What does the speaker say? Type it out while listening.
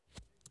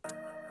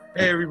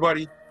Hey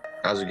everybody,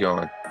 how's it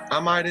going?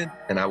 I'm Aiden,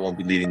 and I won't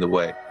be leading the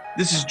way.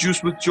 This is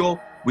Juice with Joel.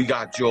 We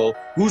got Joel,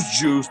 who's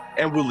juiced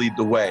and will lead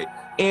the way,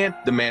 and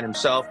the man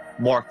himself,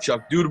 Mark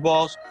Chuck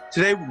Dudaballs.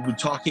 Today we'll be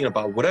talking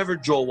about whatever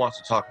Joel wants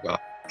to talk about.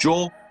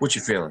 Joel, what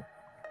you feeling?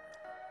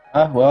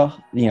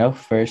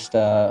 First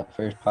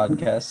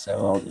podcast, so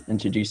I'll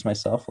introduce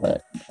myself.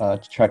 Let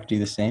Chuck do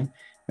the same.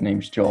 My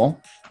name's Joel.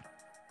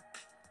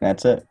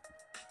 That's it.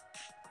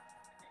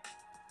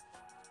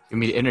 You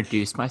want me to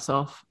introduce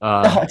myself?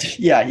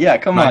 Yeah.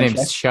 Come My on,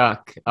 name's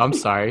Chuck. I'm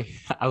sorry.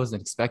 I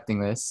wasn't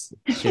expecting this.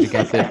 Should have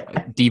got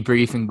the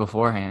debriefing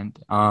beforehand.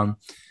 Well,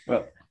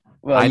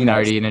 Aiden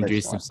already it's the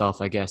introduced first one.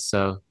 himself, I guess.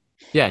 So,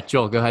 yeah,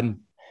 Joel, go ahead and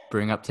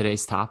bring up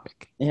today's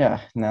topic. Yeah.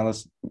 Now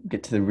let's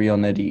get to the real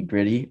nitty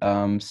gritty.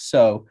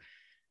 So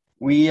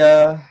we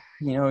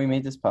we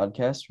made this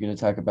podcast. We're gonna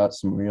talk about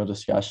some real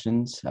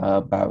discussions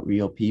about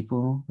real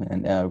people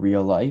and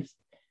real life.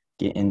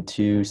 Get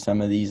into some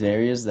of these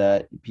areas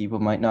that people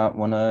might not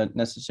want to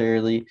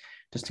necessarily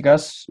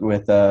discuss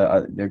with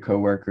their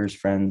coworkers,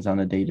 friends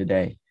on a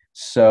day-to-day.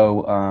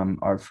 So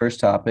our first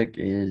topic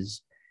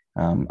is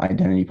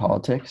identity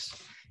politics,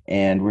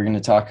 and we're going to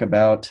talk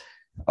about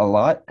a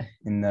lot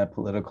in the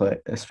political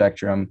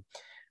spectrum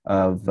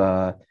of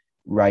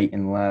right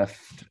and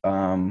left,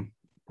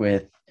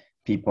 with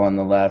people on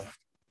the left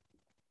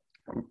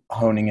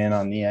honing in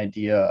on the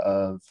idea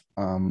of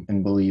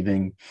and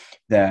believing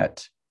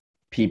that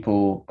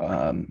people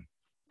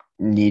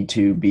need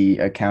to be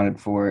accounted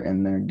for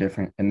in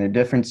their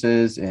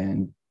differences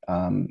and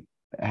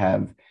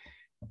have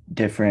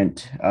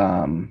different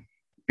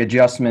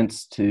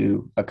adjustments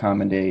to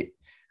accommodate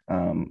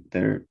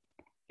their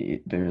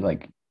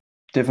like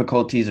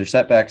difficulties or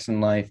setbacks in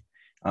life.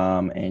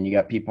 And you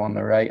got people on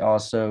the right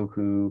also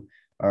who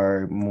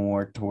are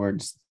more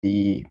towards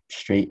the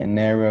straight and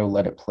narrow,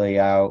 let it play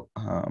out,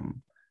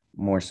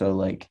 more so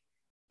like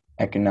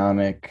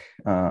economic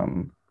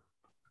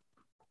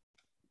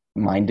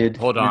minded.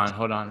 Hold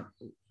on.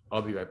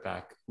 I'll be right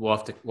back. We'll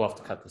have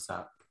to cut this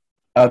out.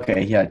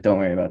 Okay, yeah, don't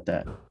worry about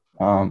that.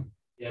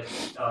 Yeah,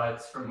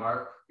 it's from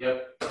Mark.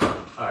 Yep. All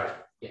right.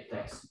 Yeah,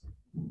 thanks.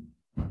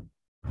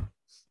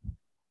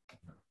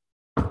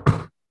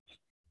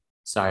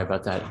 Sorry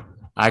about that.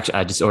 Actually,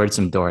 I just ordered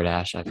some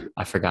DoorDash.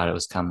 I forgot it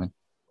was coming.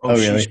 Oh,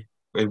 really? Sheesh.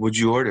 Wait, what'd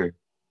you order?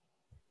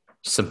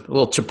 Some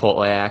little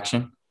Chipotle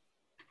action.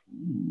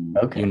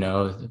 Okay. You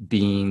know,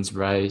 beans,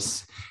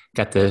 rice.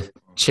 Got the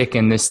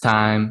chicken this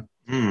time.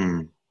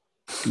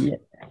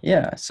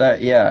 Yeah. So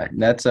yeah,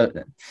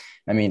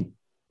 I mean,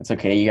 it's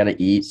okay. You got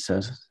to eat,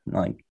 so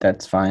like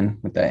that's fine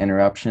with that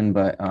interruption.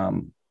 But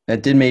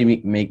that did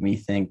make me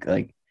think,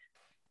 like,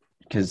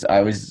 because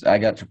I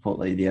got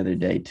Chipotle the other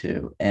day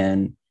too,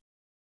 and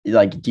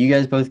like, do you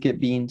guys both get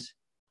beans?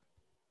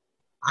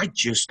 I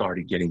just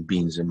started getting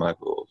beans in my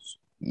bowls.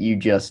 You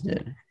just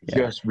did. Yeah.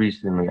 Just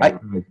recently. I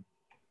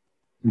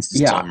It's the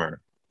yeah.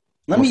 summer.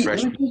 Let I'm a me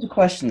freshman. pose a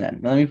question then.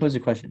 Let me pose a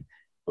question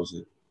Was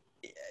it?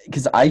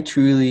 because I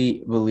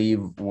truly believe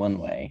one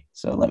way.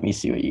 So let me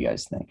see what you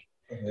guys think.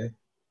 Okay.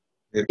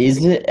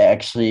 Is it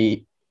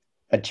actually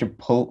a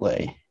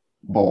Chipotle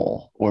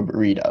bowl or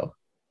burrito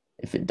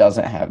if it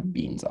doesn't have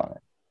beans on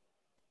it?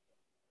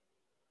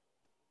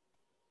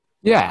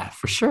 Yeah,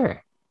 for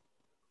sure.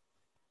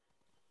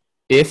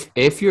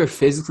 If you're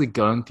physically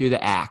going through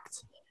the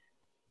act,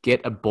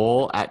 get a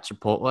bowl at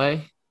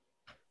Chipotle.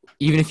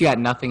 Even if you got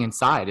nothing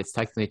inside, it's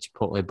technically a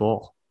Chipotle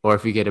bowl. Or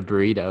if you get a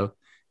burrito,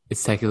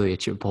 it's technically a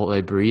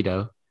Chipotle burrito.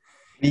 What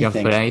do You you don't have to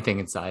think? put anything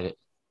inside it.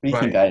 What do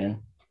you think, Right. Aiden?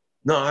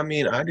 No, I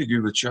mean, I'd agree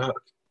with Chuck.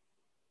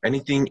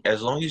 Anything,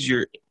 as long as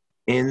you're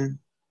in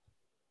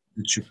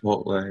the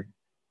Chipotle,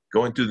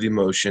 going through the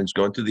emotions,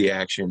 going through the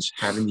actions,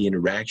 having the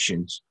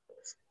interactions,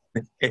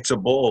 it's a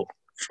bowl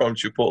from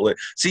Chipotle.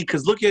 See,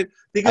 because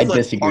think I of like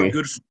disagree.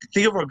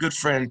 think of our good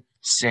friend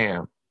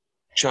Sam.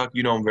 Chuck,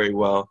 you know him very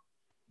well.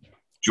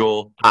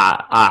 Joel, Ah,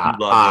 you ah,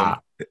 love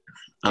him.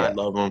 ah. I Yeah.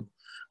 love him.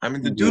 I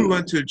mean, the dude Agree.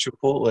 went to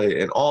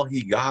Chipotle and all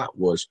he got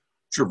was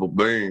triple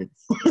bean.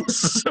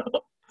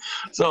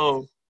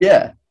 so,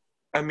 Yeah.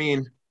 I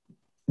mean,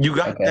 you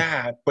got Okay.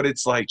 that, but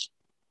it's like,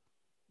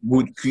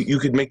 you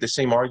could make the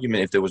same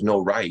argument if there was no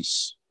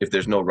rice. If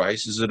there's no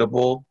rice, is it a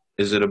bowl?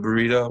 Is it a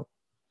burrito?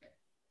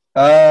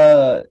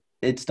 Uh,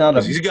 it's not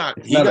Because a.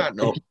 It's not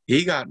a.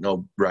 he got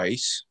no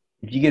rice.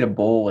 If you get a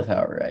bowl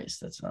without rice,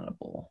 that's not a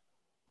bowl.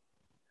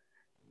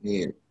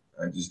 Yeah,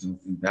 I just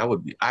don't think that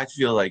would be. I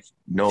feel like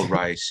no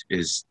rice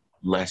is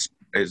less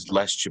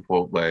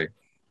Chipotle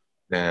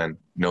than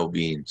no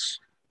beans.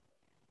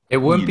 It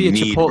wouldn't You be a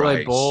need Chipotle rice.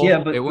 Yeah, bowl.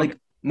 It but wouldn't. like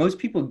most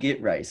people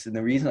get rice, and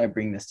the reason I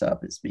bring this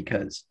up is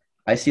because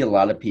I see a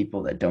lot of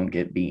people that don't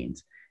get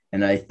beans,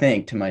 and I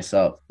think to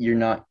myself, you're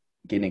not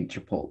getting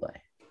Chipotle.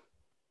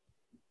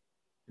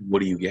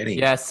 What are you getting?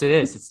 Yes, it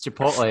is. It's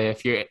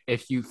Chipotle.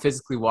 If you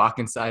physically walk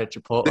inside a Then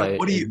Chipotle and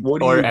what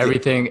do order you get?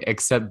 everything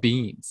except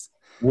beans.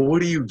 Well,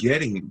 what are you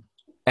getting?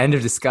 End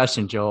of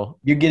discussion, Joel.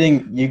 You're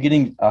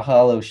getting a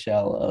hollow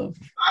shell of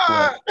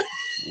what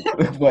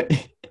Ah! what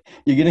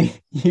you're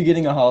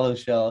getting a hollow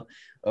shell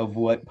of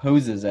what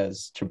poses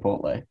as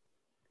Chipotle.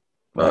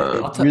 but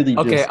I'll it's really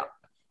okay,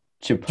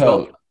 just Joel,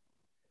 Chipotle.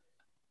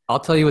 I'll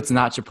tell you what's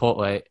not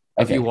Chipotle.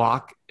 If Okay. you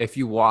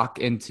walk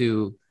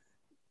into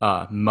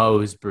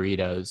Moe's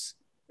Burritos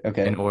and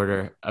Okay.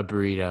 order a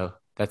burrito,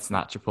 that's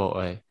not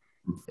Chipotle.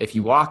 If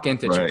you walk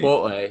into Right.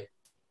 Chipotle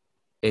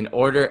and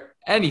order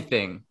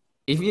anything,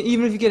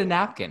 even if you get a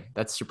napkin,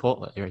 that's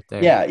Chipotle right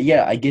there.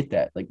 Yeah, I get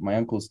that. Like my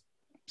uncle's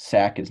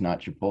sack is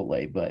not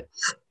Chipotle, but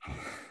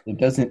it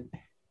doesn't.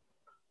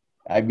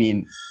 I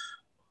mean,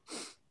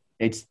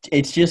 it's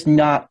just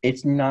not.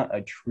 It's not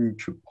a true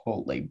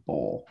Chipotle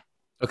bowl.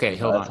 Okay,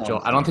 hold That's on, all Joel.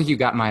 I'm I don't saying. think you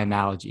got my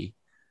analogy.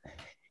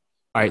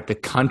 All right, the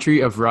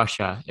country of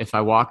Russia. If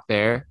I walk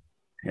there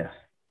Yeah.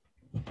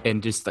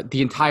 and just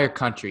the entire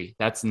country,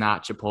 that's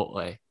not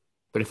Chipotle.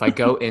 But if I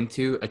go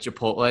into a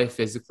Chipotle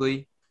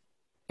physically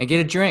and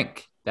get a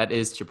drink, that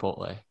is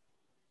Chipotle.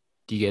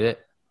 Do you get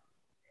it?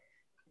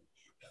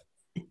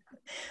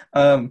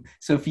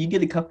 So if you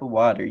get a cup of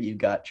water, you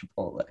got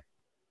Chipotle.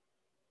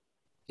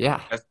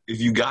 Yeah. If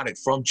you got it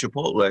from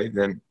Chipotle,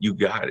 then you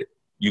got it.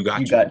 You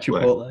got You Chipotle. got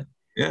Chipotle.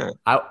 Yeah.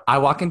 I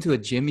walk into a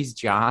Jimmy's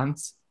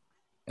John's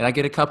and I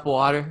get a cup of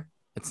water.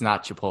 It's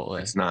not Chipotle.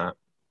 It's not.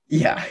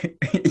 Yeah.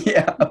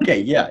 Yeah.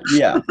 Okay. Yeah.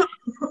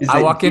 Is I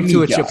it walk Jimmy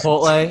into a John's?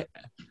 Chipotle.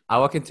 I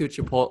walk into a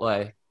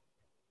Chipotle.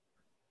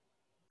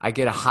 I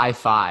get a high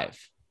five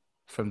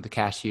from the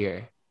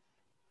cashier.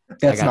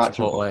 That's I got not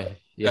Chipotle. Chipotle.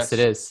 Yes, it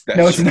is. That's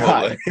No, it's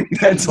not. Chipotle.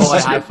 That's Chipotle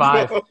not high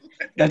five.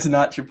 That's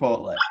not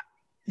Chipotle.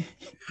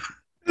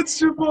 That's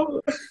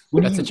Chipotle.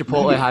 What do That's a you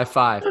Chipotle eat? high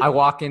five. I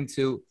walk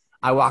into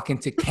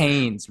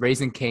Cane's,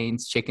 Raising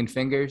Cane's chicken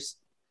fingers.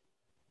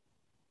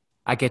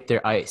 I get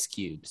their ice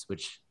cubes,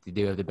 which they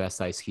do have the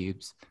best ice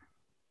cubes.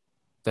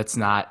 That's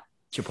not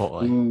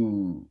Chipotle.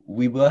 Ooh,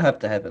 we will have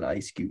to have an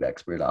ice cube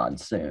expert on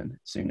soon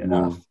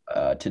enough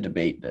to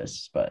debate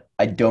this, but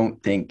I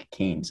don't think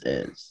Cane's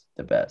is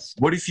the best.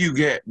 What if you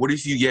get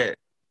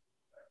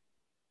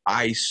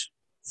ice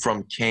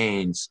from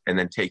Cane's and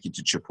then take it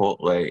to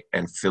Chipotle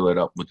and fill it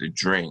up with a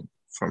drink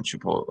from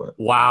Chipotle?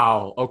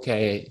 Wow.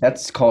 Okay.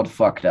 That's called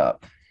fucked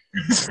up.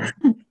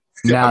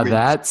 Now I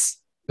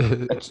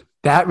mean,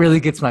 that really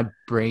gets my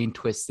brain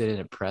twisted in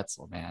a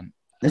pretzel, man.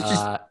 That's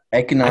just I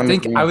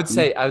economic. think I would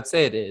say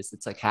it is.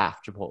 It's like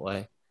half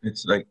Chipotle.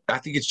 it's like I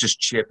think it's just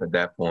chip at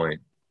that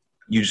point.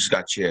 You just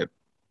got chip.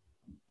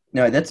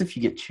 No, that's if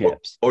you get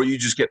chips. Or you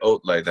just get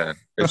Oatley then.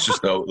 It's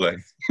just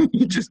Oatley.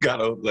 You just got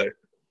Oatley.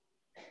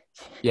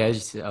 Yeah,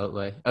 it's just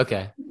outlay.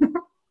 Okay.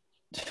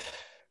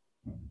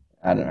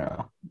 I don't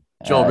know.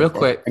 Joel, real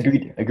quick.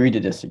 Agree to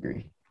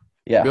disagree.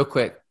 Yeah. Real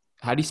quick.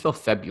 How do you spell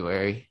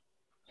February?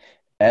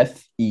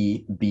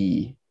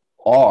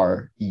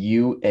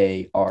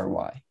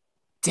 FEBRUARY.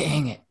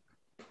 Dang it.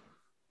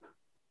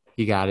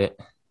 You got it.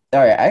 All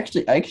right.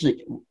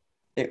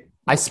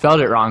 I spelled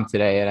it wrong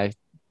today and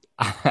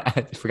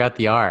I forgot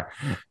the R.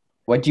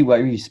 Why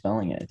were you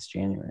spelling it? It's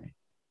January.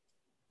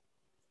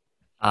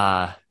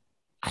 I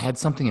had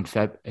something in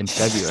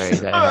February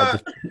that I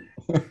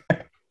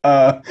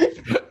had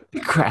to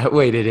crap.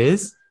 Wait, it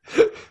is?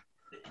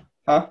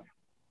 Huh?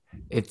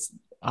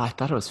 I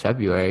thought it was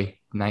February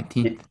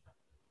 19th.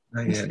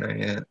 Not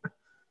yet.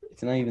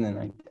 It's not even the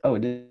 19th. Oh,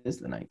 it is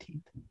the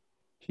 19th.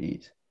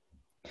 Jeez.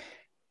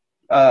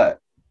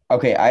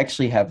 Okay, I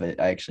actually have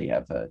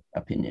a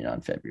opinion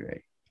on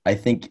February. I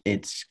think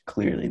it's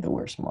clearly the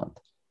worst month.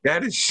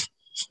 That is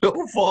so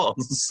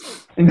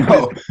false.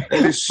 No.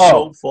 That is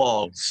so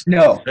false.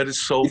 No. That is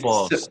so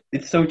false.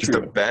 It's so It's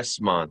the true.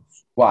 best month.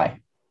 Why?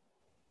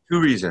 2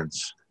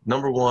 reasons.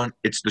 Number one,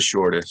 it's the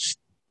shortest.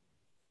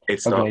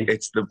 It's Okay. You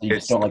just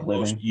it's don't the like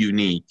most living?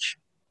 unique.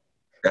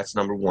 That's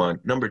number one.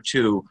 Number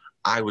two,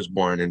 I was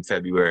born in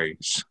February.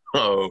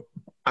 So,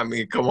 I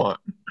mean, come on.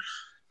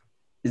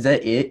 Is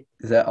that it?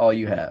 Is that all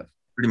you have?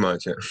 Pretty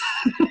much.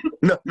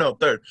 Yeah. No.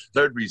 Third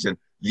reason,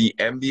 the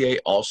NBA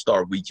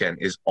All-Star Weekend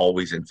is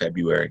always in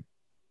February.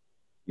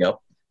 Yep.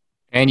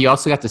 And you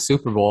also got the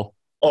Super Bowl.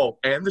 Oh,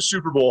 and the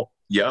Super Bowl.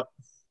 Yep.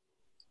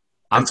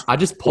 I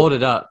just pulled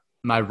it up.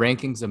 My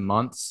rankings of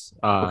months.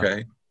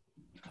 Okay.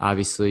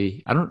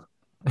 Obviously, I don't.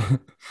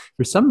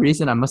 For some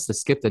reason, I must have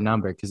skipped a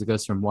number because it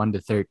goes from 1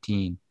 to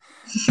 13.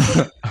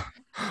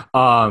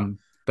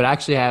 But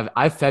actually, I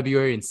have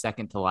February and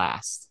second to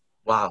last.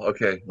 Wow.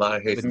 Okay. A lot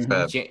of hate in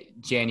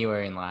Feb.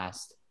 January and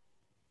last.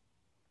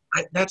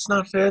 That's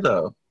not fair,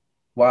 though.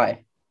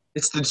 Why?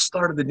 It's the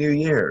start of the new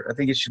year. I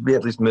think it should be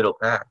at least middle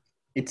pack.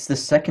 It's the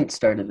second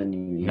start of the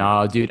new year.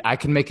 No, dude, I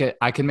can make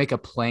a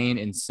plain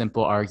and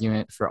simple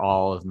argument for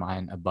all of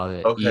mine above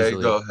it. Okay,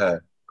 easily. go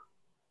ahead.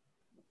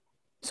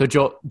 So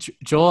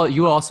Joel,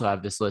 you also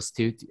have this list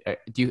too.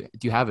 Do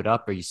you have it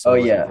up? Or are you still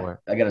looking for it?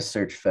 I gotta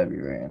search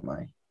February in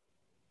my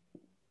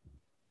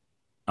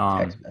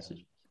text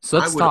message. So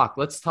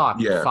let's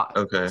talk. Yeah.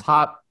 Okay.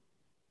 Top.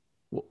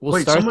 We'll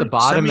Wait, start at the send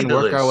bottom me and the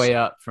work our list. way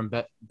up from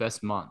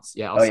best months.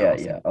 Yeah. I'll send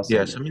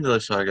Yeah, it. send me the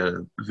list so I got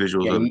a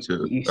visual Yeah, of you- it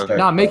too. you Okay. start.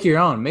 No, make your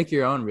own. Make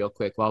your own real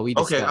quick while we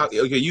Okay. discuss.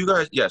 Okay. You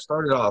guys. Yeah.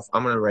 Start it off.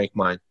 I'm gonna rank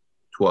mine.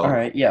 12. All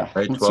right, yeah.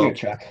 Right, Let's 12. hear it,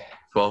 Chuck.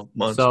 12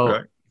 months. So-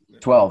 right?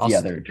 12, I'll yeah,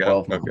 s- they're Yeah,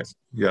 12 okay. months.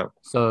 Yeah.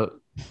 So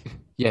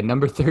Yeah,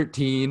 number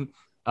 13,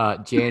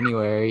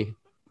 January.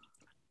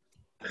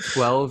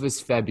 12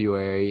 is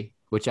February,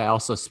 which I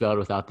also spelled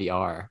without the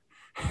R.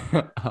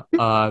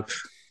 Number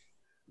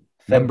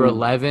February.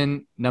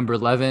 11,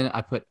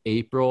 I put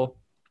April.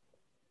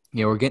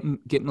 Yeah, we're getting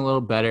a little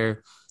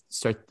better.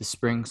 The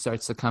spring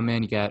starts to come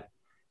in. You got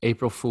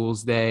April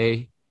Fool's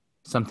Day,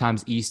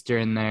 sometimes Easter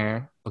in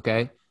there.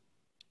 Okay.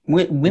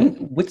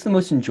 What's the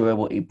most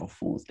enjoyable April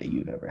Fool's Day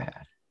you've ever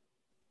had?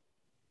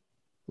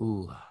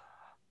 Ooh,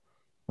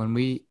 when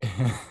we,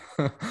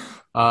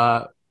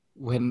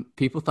 when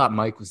people thought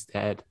Mike was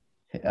dead,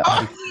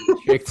 Yeah.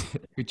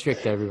 we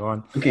tricked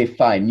everyone. Okay,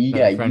 fine. That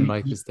Yeah, our friend you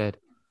Mike you, was dead.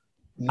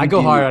 I you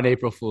go hard do. on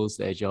April Fool's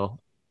Day,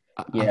 Joel.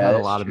 I've Yeah, had a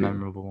that's lot of true.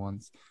 memorable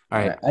ones. All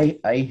right. Yeah,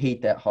 I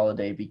hate that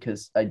holiday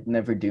because I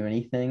never do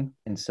anything,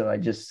 and so I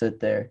just sit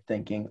there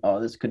thinking, "Oh,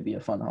 this could be a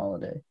fun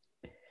holiday,"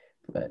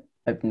 but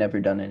I've never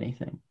done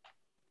anything.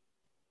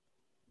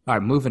 All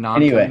right, moving on.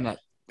 Anyway, Coming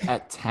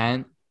at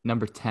 10,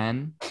 number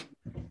 10,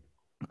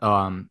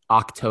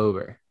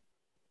 October,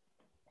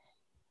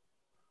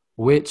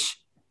 which,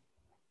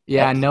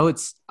 yeah, I that's know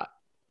it's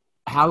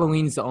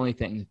Halloween's the only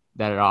thing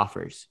that it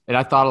offers. And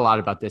I thought a lot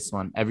about this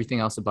one. Everything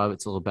else above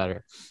it's a little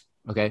better.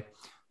 Okay.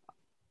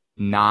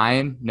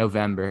 9,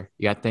 November,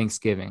 you got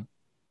Thanksgiving,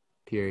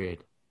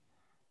 period.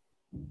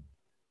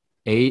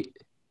 8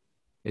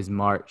 is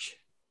March.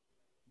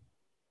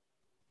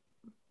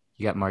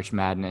 You got March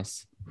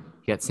Madness.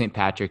 You got St.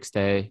 Patrick's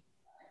Day.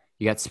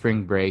 You got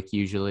spring break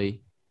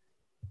usually.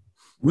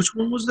 Which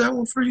one was that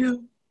one for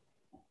you?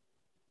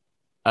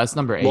 That's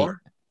number 8. Mark?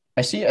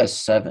 I see it as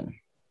 7.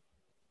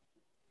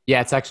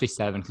 Yeah, it's actually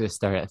 7 because it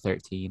started at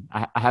 13.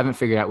 I haven't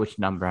figured out which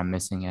number I'm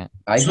missing yet.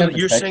 I So have a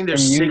you're text saying from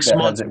there's you 6 that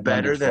has months it 1 to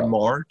better than 12.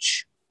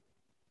 March?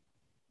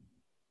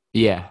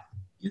 Yeah.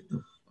 Get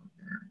the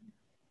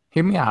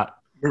Hear me out.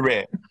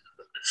 man.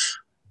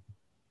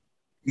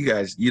 You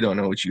guys, you don't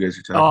know what you guys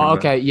are talking Oh, about.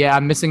 okay. Yeah,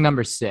 I'm missing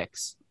number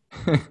 6.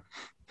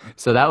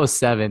 So that was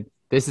 7.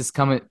 This is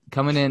coming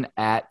in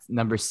at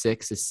number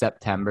 6 is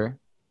September.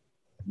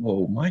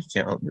 Whoa, my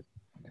calendar.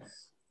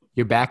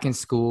 You're back in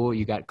school.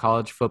 You got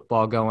college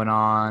football going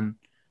on.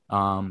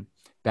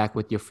 Back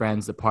with your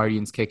friends. The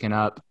partying's kicking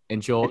up. And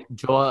Joel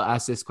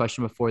asked this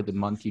question before: the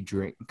month you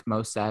drink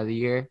most out of the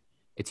year.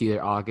 It's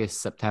either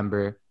August,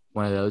 September,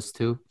 one of those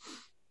two.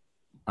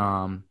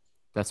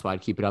 That's why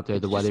I'd keep it up there.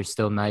 The weather's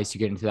still nice. You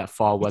get into that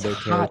fall weather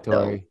Hot,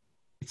 territory. though.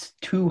 It's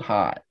too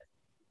hot.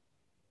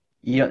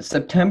 You know,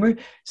 September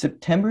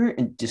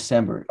and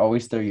December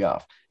always throw you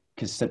off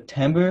because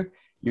September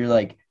you're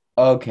like,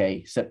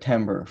 okay,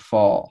 September,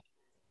 fall,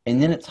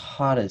 and then it's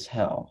hot as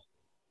hell.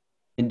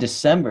 In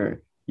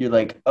December, you're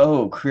like,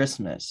 oh,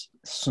 Christmas,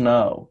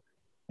 snow,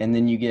 and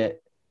then you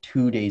get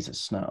 2 days of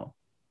snow.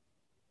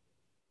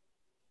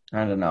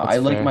 I don't know. That's I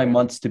like my fair.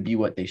 months to be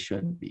what they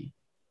should be.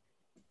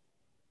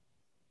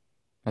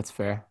 That's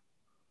fair.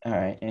 All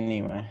right.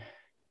 Anyway,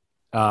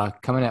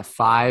 Coming at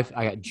 5,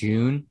 I got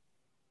June.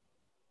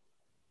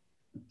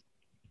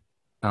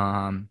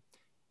 Now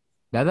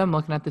that I'm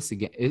looking at this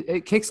again,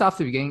 it kicks off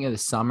the beginning of the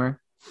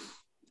summer.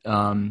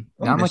 I'm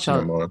Not much missing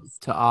a month.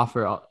 to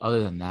offer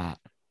other than that.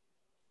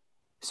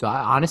 So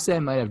I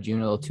might have June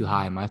a little too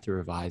high. I might have to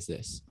revise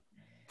this.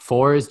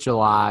 4 is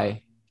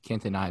July.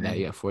 Can't deny that.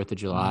 Yeah, 4th of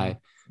July.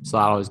 There's a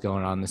lot always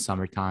going on in the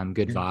summertime.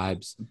 Good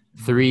vibes.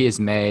 3 is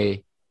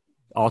May.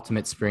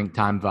 Ultimate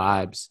springtime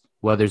vibes.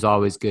 Weather's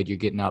always good. You're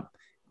getting up,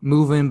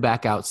 moving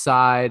back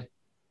outside.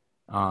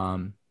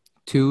 2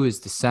 is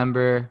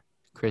December.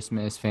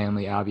 Christmas,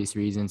 family, obvious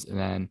reasons. And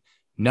then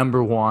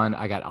number 1,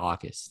 I got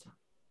August.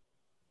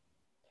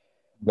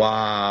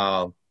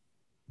 Wow.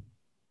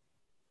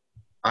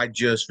 I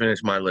just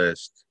finished my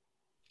list,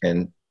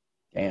 and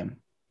damn.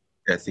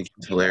 I think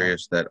it's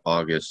hilarious that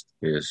August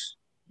is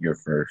your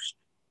first.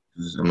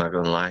 'Cause I'm not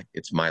gonna lie,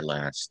 it's my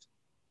last.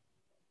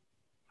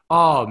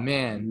 Oh,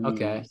 man.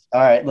 Okay.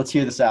 All right. Let's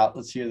hear this out.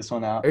 Let's hear this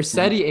one out.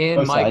 Ursetti and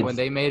Both Mike, sides. when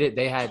they made it,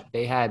 they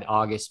had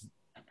August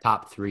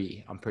top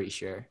 3. I'm pretty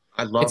sure.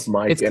 I love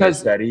Mike it's and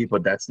 'cause- Arcetti,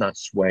 but that's not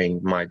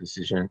swaying my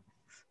decision.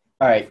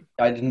 All right.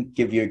 I didn't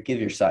give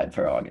your side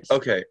for August.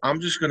 Okay,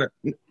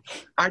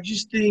 I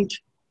just think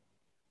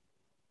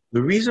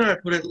the reason I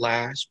put it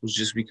last was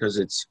just because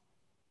I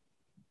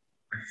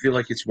feel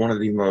like it's one of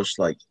the most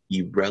like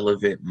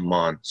irrelevant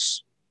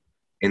months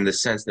in the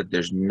sense that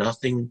there's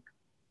nothing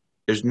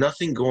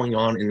going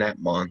on in that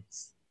month.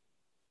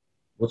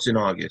 What's in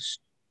August?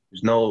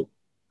 There's no,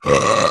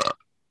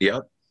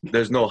 yep,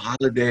 there's no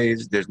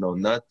holidays, there's no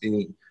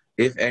nothing.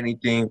 If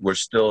anything, we're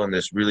still in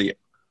this really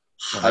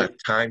hot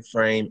time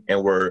frame,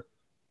 and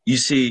you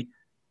see,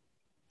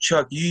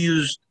 Chuck,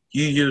 you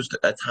used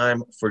a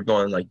time for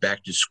going like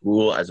back to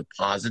school as a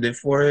positive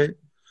for it,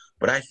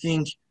 but I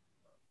think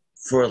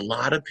for a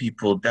lot of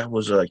people that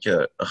was like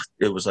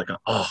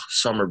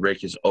summer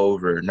break is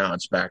over, now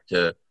it's back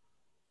to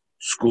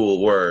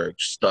school work,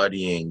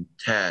 studying,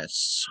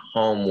 tests,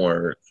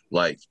 homework,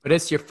 like. But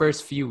it's your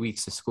first few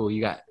weeks of school.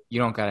 You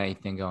don't got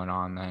anything going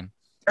on then.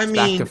 I It's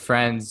back to mean,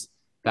 friends,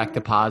 back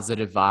to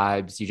positive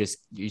vibes.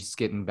 You're just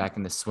getting back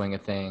in the swing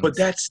of things. But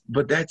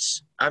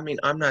that's. I mean,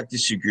 I'm not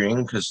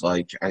disagreeing because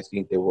like I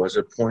think there was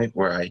a point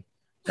where I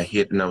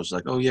hit and I was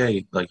like, oh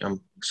yay, like I'm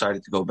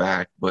excited to go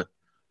back. But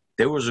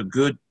there was a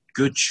good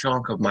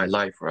chunk of my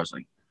life where I was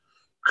like,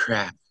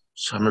 crap,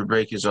 summer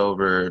break is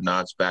over.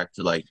 Now it's back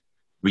to like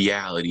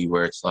reality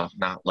where it's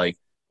not like,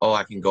 oh,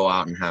 I can go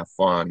out and have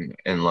fun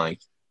and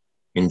like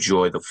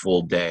enjoy the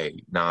full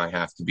day. Now I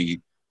have to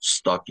be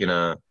stuck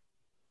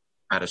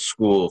at a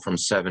school from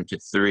 7 to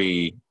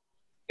 3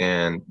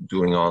 and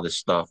doing all this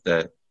stuff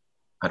that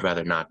I'd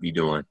rather not be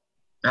doing.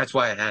 That's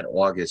why I had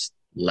August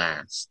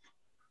last.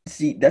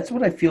 See, that's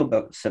what I feel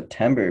about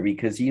September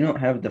because you don't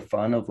have the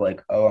fun of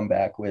like, oh, I'm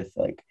back with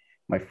like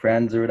my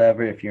friends or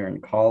whatever. If you're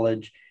in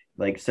college,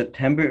 like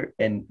September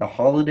and the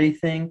holiday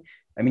thing.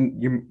 I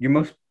mean, your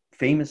most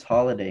famous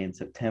holiday in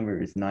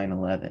September is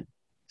 9/11.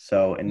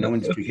 So, and no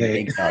one's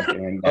drinking eggnog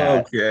during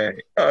that.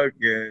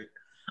 Okay.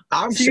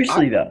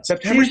 Seriously though,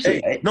 September's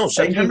seriously, 8. No,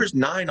 September's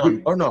 9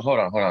 on. Oh no, hold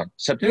on.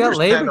 September's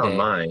Labor 10 on Day.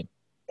 mine.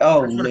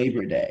 Oh,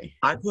 Labor Day.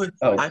 I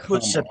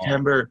put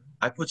September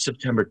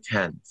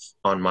 10th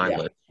on my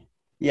list.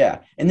 Yeah,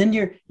 and then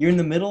you're in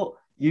the middle.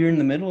 You're in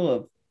the middle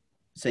of,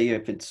 say,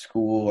 if it's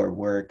school or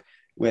work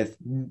with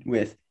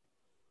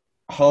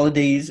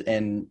holidays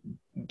and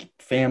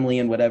family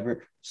and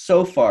whatever,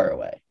 so far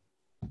away.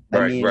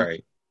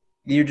 Right.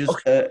 You're just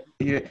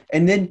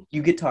and then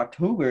you get to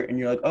October and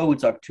you're like, oh,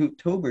 it's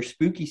October,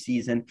 spooky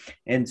season,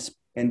 and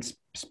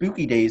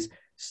spooky days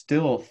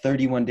still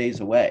 31 days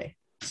away.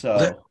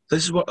 So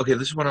this is what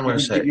I'm gonna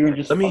say.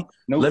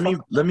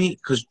 Let me,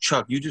 because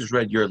Chuck, you just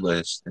read your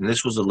list, and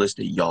this was a list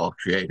that y'all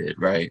created,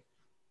 right?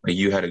 Like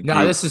you had a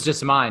no, this is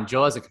just mine.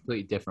 Joel has a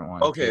completely different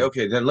one.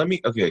 Okay. Then let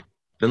me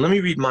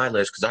read my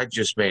list because I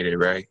just made it,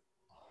 right?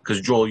 Because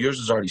Joel, yours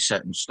is already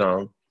set in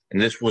stone, and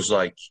this was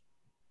like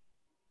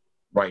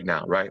right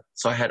now, right?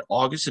 So I had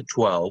August at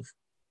 12,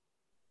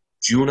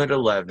 June at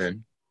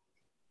 11,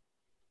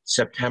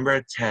 September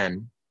at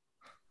 10.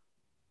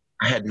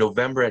 I had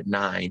November at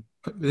 9.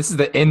 This is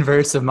the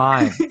inverse of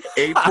mine.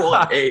 April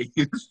at 8.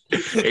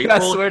 I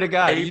swear to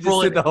God, you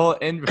just did the whole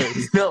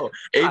inverse. No,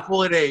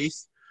 April at 8.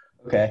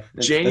 Okay.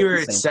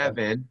 January at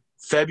 7.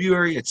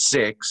 February at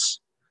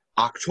 6.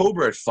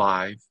 October at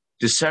 5.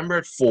 December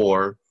at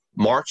 4.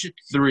 March at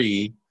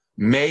 3.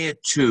 May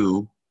at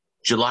 2.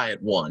 July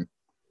at 1.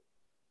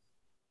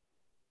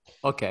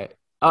 Okay.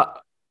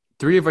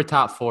 3 of our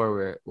top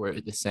 4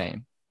 were the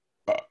same.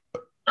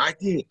 I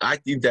think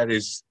that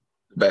is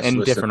the best in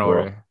list different in the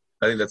world. order.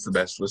 I think that's the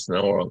best list in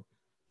the world.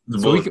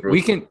 So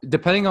we can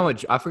depending on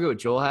what I forget what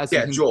Joel has.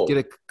 Yeah, Joel. Get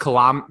a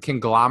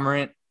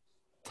conglomerate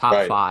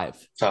top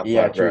 5. Top 5.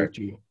 Yeah,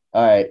 true.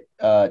 All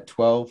right.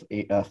 12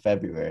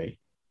 February.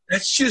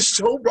 That's just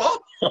so wrong.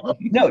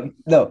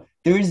 No.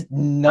 There's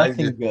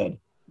nothing good.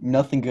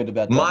 Nothing good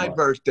about that. My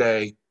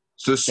birthday,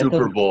 the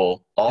Super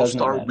Bowl,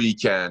 All-Star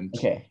Weekend.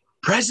 Okay.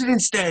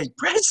 President's Day,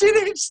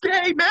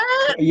 man.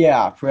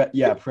 Yeah,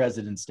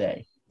 President's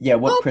Day. Yeah,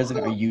 what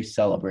president are you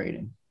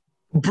celebrating?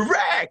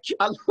 Barack.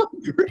 I love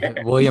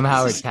Barack. William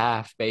Howard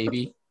Taft,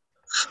 baby.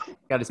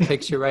 Got his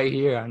picture right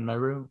here on my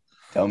room.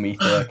 Tell me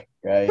thick,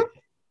 right?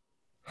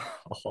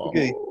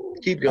 Okay,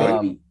 keep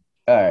going.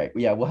 All right.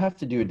 Yeah, we'll have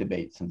to do a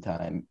debate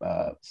sometime,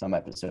 some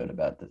episode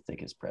about the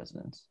thickest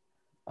presidents.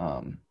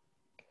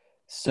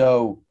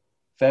 So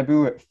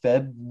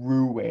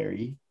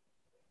February,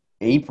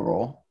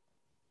 April,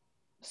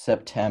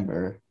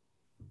 September,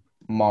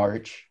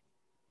 March,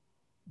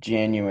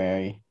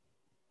 January,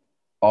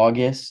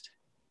 August,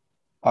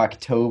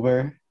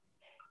 October.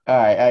 All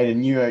right,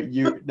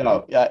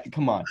 Aiden,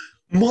 come on.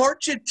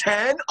 March at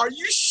 10? Are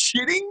you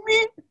shitting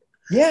me?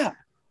 Yeah.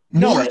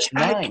 March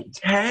at at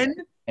 10?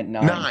 At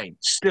 9. 9.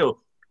 Still,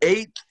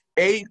 8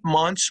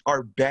 months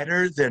are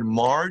better than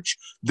March.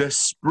 The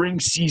spring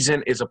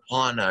season is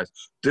upon us.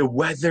 The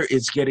weather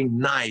is getting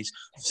nice.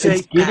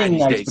 It's getting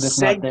nice, but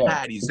it's not there.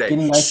 Patty's It's Day.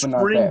 getting nice, but not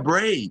Spring there.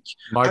 break.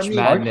 March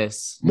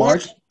Madness.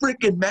 March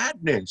freaking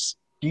madness.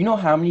 Do you know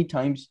how many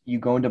times you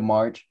go into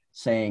March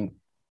saying,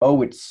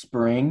 oh, it's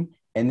spring,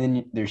 and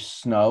then there's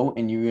snow,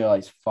 and you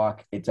realize,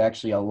 fuck, it's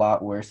actually a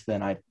lot worse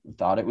than I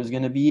thought it was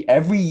going to be?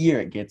 Every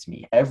year it gets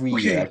me. Every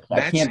year.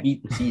 I can't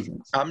beat the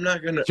seasons. I'm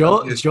not going to.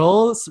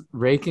 Joel's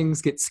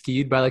rankings get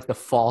skewed by like the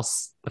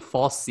false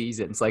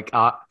seasons. Like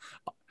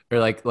or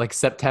like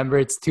September,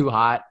 it's too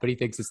hot, but he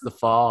thinks it's the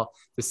fall.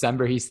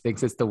 December, he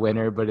thinks it's the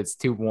winter, but it's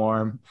too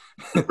warm.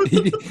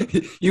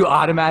 You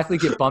automatically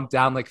get bumped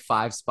down like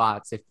 5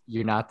 spots if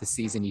you're not the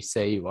season you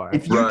say you are.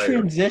 If you're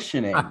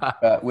transitioning,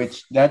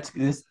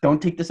 don't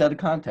take this out of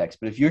context,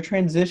 but if you're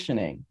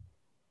transitioning,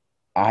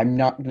 I'm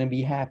not going to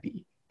be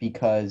happy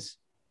because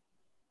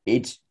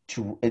it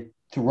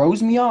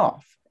throws me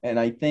off. And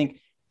I think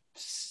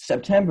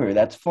September,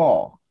 that's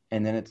fall,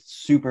 and then it's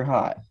super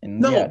hot.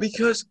 And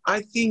because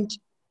I think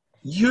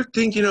you're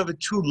thinking of it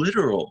too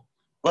literal.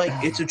 Like,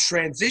 it's a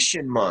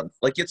transition month.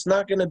 Like, it's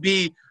not going to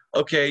be,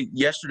 okay,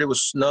 yesterday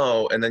was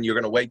snow, and then you're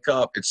going to wake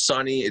up, it's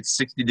sunny, it's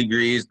 60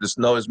 degrees, the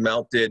snow is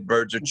melted,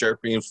 birds are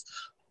chirping,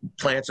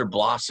 plants are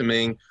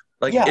blossoming.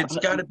 Like Yeah, it's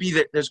got to be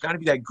that. There's got to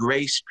be that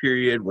grace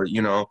period where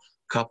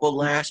couple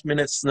last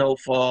minute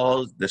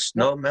snowfalls, the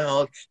snow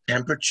melts,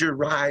 temperature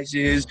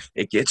rises,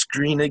 it gets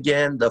green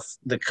again,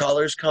 the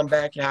colors come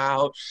back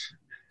out.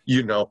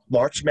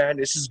 March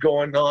Madness is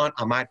going on.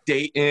 I'm at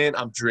Dayton.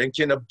 I'm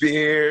drinking a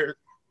beer.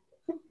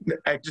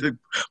 Actually,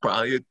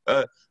 probably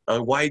a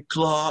White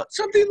Claw,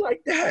 something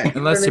like that. You know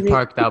Unless what I you're mean?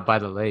 parked out by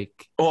the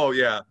lake. Oh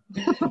yeah.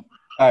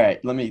 all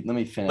right, let me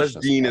finish Unless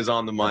this. Dean is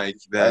on the mic, I,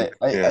 then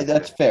yeah.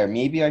 that's fair.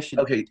 Maybe I should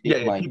Okay, take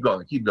yeah, keep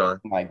going, keep going.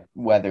 my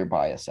weather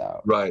bias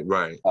out. Right.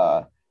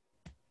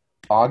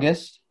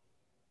 August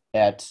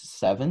at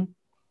 7,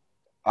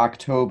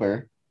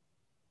 October,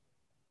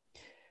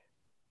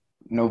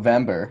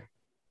 November,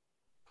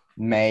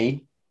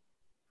 May,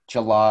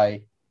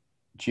 July,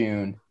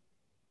 June,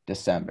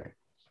 December.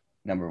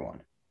 Number 1.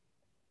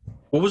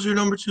 What was your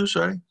number 2?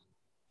 Sorry.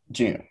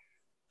 June.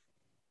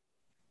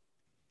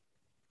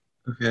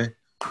 Okay.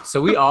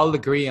 So we all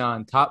agree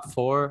on top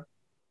 4.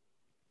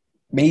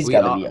 May's We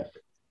got to all- be up.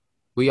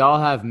 We all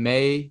have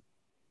May,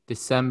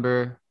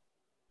 December,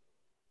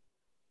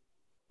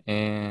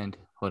 and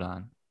hold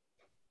on.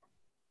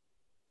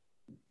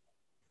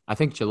 I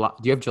think July.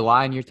 Do you have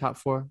July in your top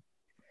 4,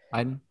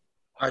 Aiden?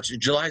 Actually,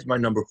 July is my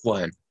number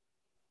 1.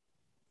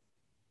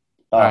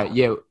 All right,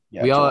 yeah.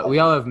 we all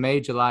July. have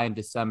May, July, and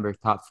December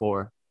top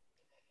 4.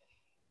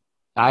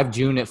 I have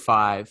June at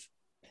 5,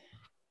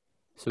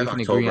 so we And can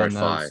October agree on at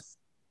those. 5.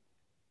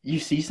 You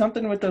see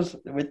something with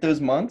those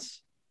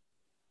months?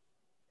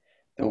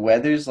 The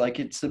weather's like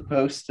it's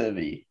supposed to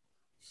be.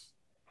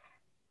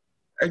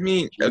 I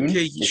mean, June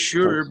okay, is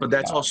sure, supposed but to be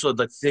that's hot. also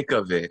the thick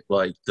of it.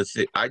 Like the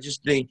thick. I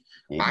just think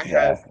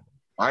Exactly.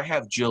 I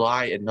have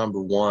July at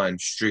number 1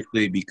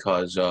 strictly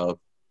because of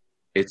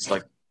it's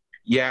like,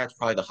 yeah, it's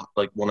probably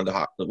one of the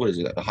hot. What is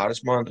it? The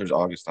hottest month, or is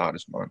August the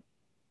hottest month?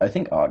 I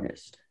think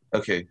August.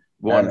 Okay, I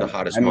one of don't the know.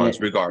 hottest I mean, months,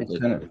 regardless.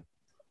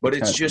 But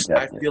it's just, I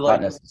subjective. feel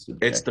like Hotness is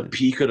it's the subjective.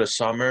 peak of the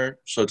summer,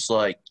 so it's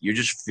like you're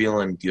just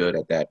feeling good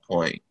at that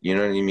point. You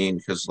know what I mean?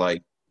 Because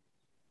like,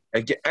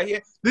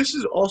 this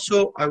is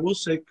also, I will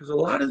say, because a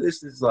lot of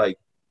this is like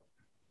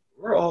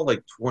we're all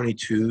like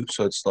 22,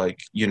 so it's like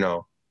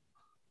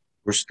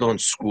we're still in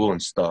school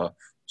and stuff.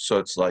 So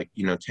it's like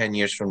 10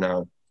 years from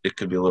now, it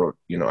could be a little.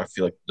 I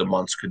feel like the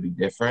months could be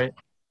different.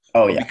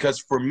 Oh But yeah. because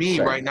for me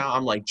Sure. right now,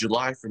 I'm like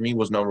July for me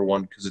was number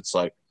 1 because it's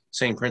like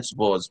same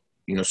principle as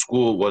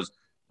school was.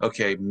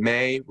 Okay,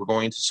 May we're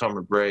going into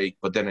summer break,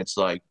 but then it's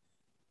like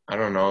I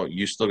don't know.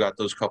 You still got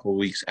those couple of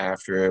weeks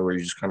after it where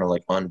you're just kind of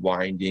like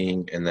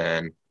unwinding, and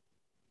then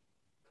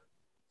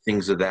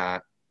things of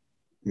that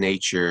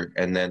nature,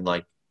 and then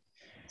like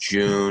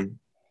June,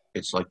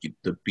 it's like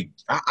the big.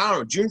 I don't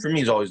know. June for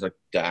me is always like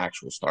the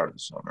actual start of the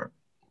summer.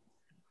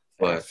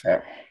 But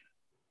Fair.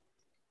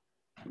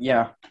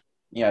 Yeah.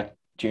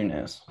 June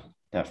is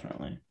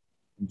definitely.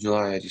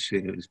 July, I just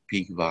feel it was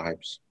peak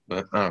vibes.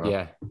 But I don't know.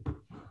 Yeah.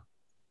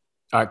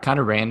 All right, kind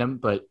of random,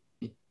 but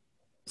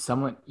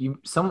someone,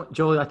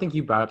 Joel, I think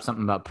you brought up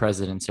something about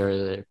presidents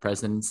earlier,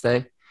 President's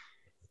Day.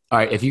 All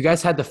right, if you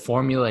guys had to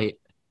formulate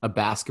a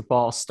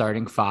basketball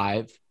starting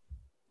 5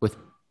 with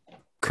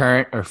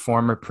current or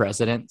former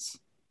presidents,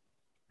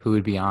 who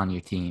would be on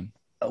your team?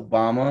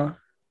 Obama.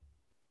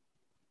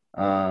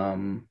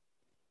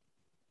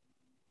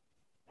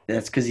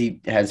 That's because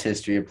he has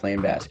history of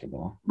playing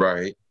basketball.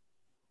 Right.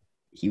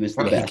 He was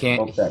the Well,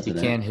 basketball He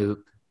president. can't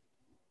hoop.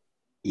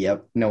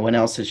 Yep. No one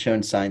else has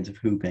shown signs of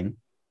hooping.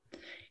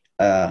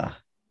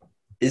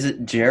 Is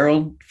it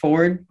Gerald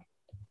Ford?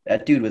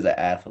 That dude was an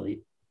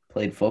athlete.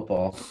 Played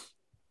football.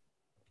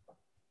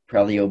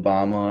 Probably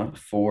Obama,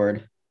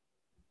 Ford.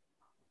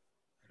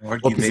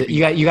 Argue maybe.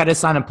 You got to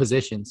assign them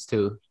positions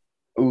too.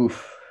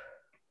 Oof.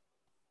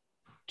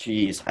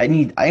 Jeez.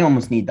 I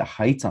almost need the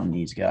heights on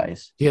these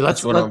guys. Yeah,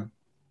 That's what I'm.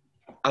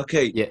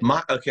 Okay. Yeah.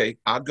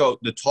 I'll go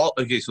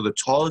so the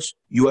tallest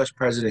U.S.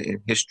 president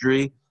in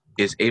history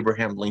is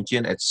Abraham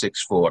Lincoln at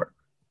 6'4".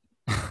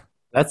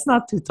 That's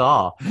not too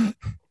tall.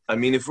 I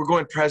mean, if we're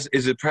going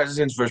is it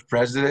presidents versus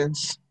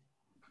presidents?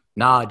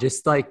 Nah,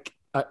 just like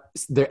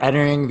they're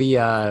entering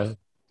the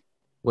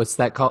what's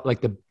that called?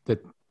 Like the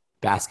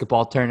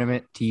basketball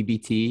tournament,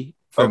 TBT,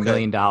 for $1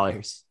 million.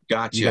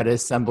 Gotcha. You got to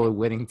assemble a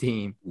winning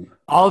team.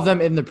 All of them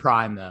in the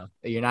prime though.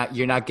 You're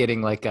not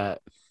getting like a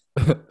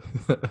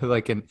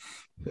like an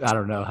I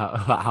don't know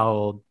how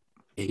old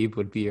Abe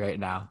would be right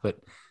now, but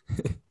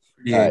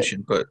Pretty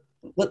ancient, but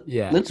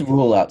let's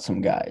rule out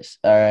some guys.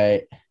 All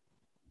right.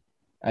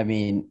 I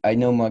mean, I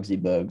know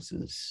Muggsy Bogues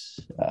is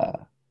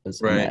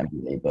right. in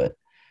the NBA, but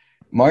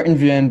Martin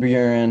Van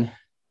Buren,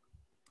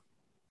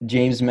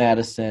 James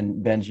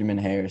Madison, Benjamin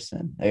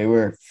Harrison, they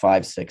were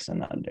 5'6"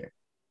 and under.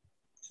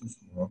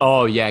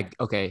 oh yeah,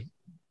 okay,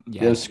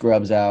 yeah. Those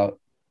scrubs out.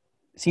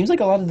 Seems like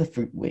a lot of the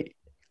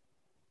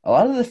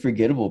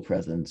forgettable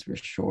presidents were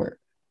short.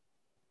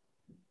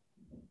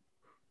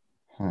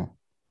 Huh.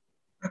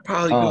 I'd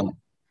probably go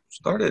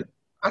started.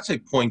 I'd say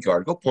point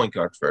guard. Go point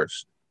guard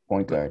first.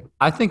 Point guard.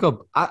 I think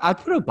I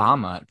put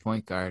Obama at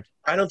point guard.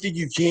 I don't think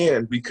you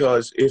can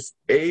because if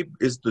Abe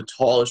is the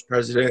tallest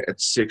president at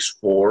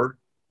 6'4",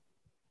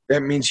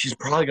 that means he's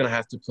probably going to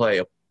have to play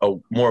a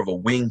more of a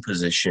wing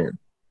position.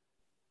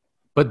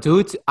 But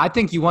dude, I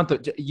think you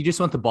just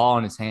want the ball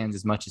in his hands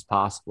as much as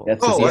possible.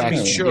 That's Oh, what I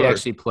mean, he- sure. He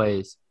actually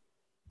plays.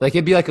 Like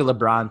it'd be like a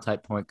LeBron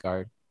type point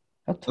guard.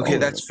 How tall Okay, is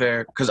that's he?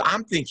 fair. Because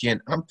I'm thinking.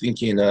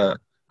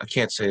 I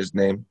can't say his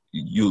name.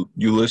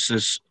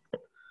 Ulysses.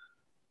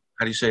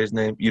 How do you say his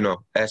name?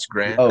 S.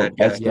 Grant. Oh, that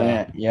guy. that's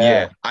Grant. Yeah,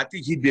 Yeah. I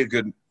think he'd be a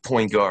good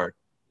point guard.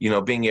 Being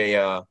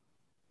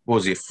what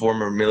was he, a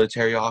former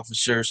military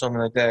officer or something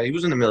like that? He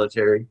was in the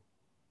military.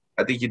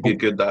 I think he'd be a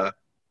good.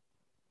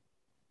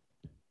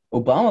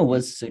 Obama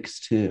was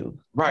 6'2".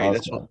 Right.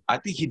 That's also. what I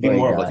think. He'd be Big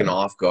more of like guy. an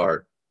off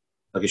guard,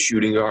 like a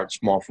shooting guard,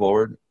 small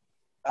forward.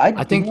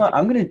 I think- think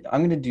I'm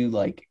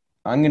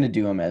gonna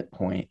do him at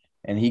point,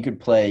 and he could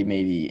play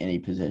maybe any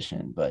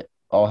position, but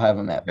I'll have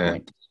him at Yeah.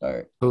 point to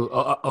start. Who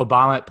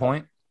Obama at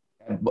point?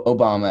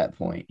 Obama at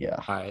point, yeah.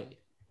 All right.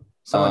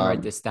 Someone write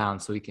Um, this down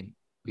so we can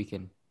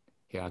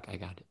here, I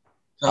got it.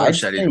 I I'd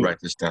wish I didn't say- write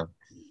this down.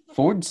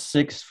 Ford's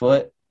 6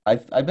 foot. I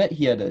bet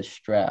he had a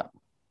strap.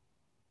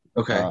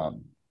 Okay.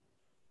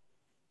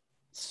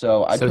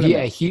 So I So put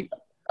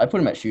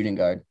him at shooting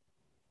guard.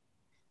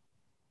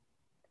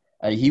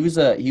 He was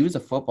a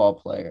football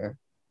player,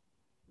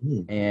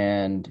 Hmm.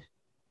 and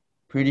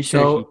pretty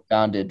sure So- he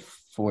founded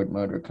Ford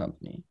Motor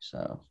Company.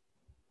 So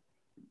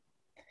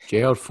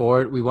Gerald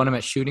Ford, we want him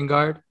at shooting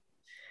guard.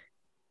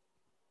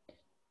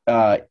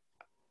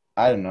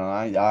 I don't know.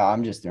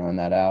 I'm just throwing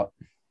that out.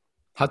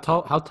 How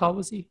tall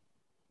was he?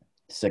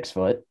 6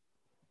 foot.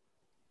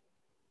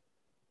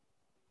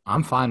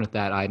 I'm fine with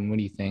that, Aiden. What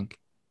do you think?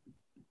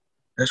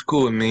 That's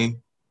cool with me.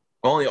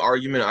 The only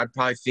argument I'd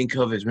probably think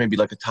of is maybe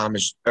like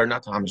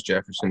not Thomas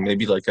Jefferson,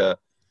 maybe like a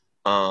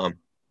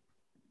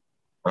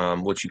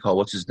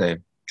what's his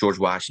name? George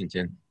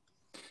Washington.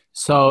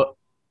 So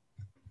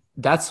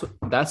that's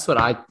what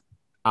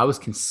I was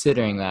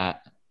considering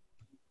that.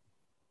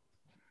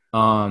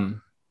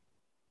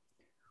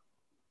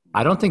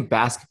 I don't think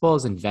basketball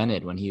was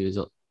invented when he was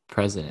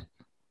president.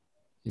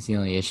 Is the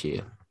only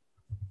issue. I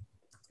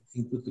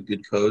think with a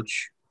good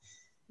coach.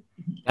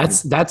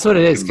 That's what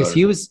it is, because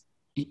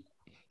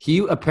he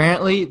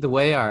apparently, the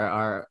way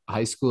our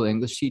high school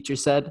English teacher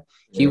said,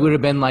 he would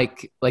have been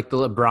like the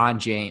LeBron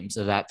James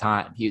of that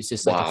time. He was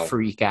just like Wow. a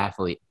freak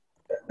athlete.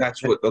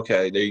 That's what.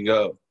 Okay, there you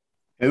go.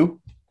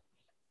 Who?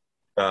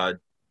 George.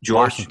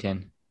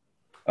 Washington.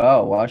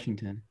 Oh,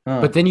 Washington. Huh.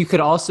 But then you could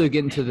also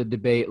get into the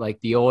debate, like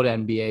the old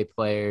NBA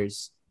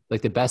players,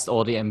 like the best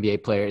old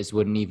NBA players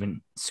wouldn't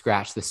even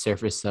scratch the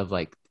surface of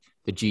like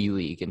the G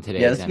League in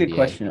today's yeah, that's a NBA. good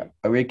question.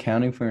 Are we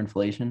accounting for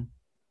inflation?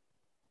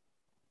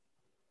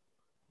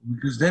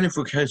 Because then, if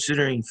we're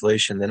considering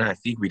inflation, then I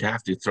think we'd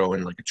have to throw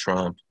in like a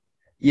Trump.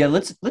 Yeah,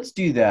 let's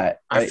do that.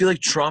 I feel like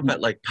Trump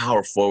at like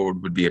power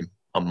forward would be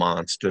a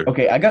monster.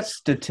 Okay, I got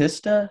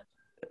Statista.com.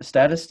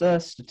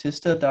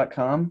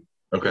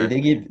 Okay. They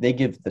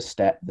give the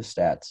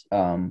stats.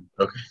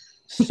 Okay.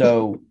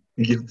 So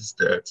Give the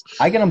stats.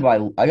 I got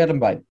them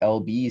by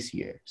LBs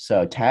here.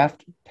 So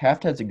Taft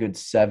has a good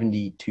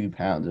 72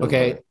 pounds. over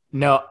Okay,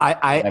 no, the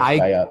next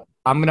guy up.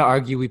 I'm gonna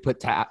argue we put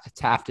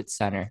Taft at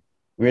center.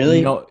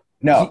 Really? No,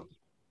 No.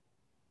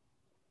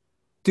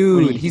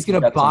 dude, What do you he's think,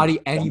 gonna he's got body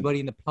some- anybody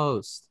in the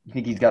post. You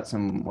think he's got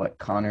some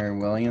Connor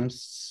Williams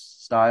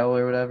style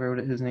or whatever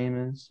his name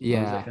is? What was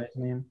Yeah. that guy's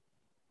name?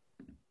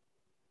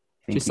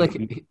 Think Just he-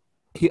 like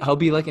he'll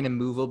be like an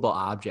immovable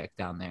object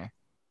down there.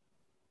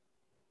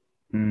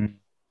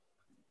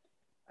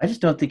 I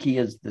just don't think he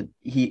has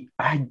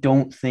I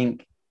don't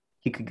think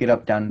he could get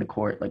up down the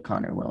court like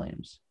Connor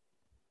Williams.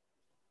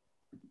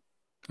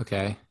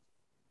 Okay.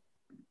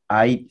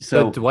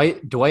 So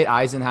Dwight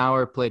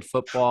Eisenhower played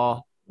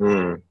football.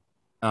 Mm.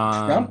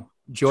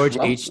 George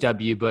Trump-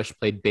 H.W. Bush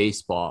played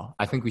baseball.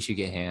 I think we should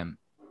get him.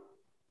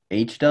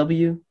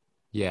 HW?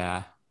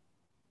 Yeah.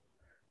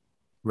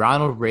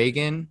 Ronald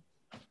Reagan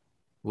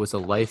was a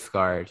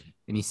lifeguard,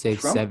 and he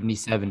saved Trump?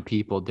 77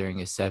 people during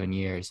his 7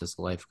 years as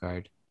a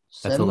lifeguard.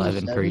 That's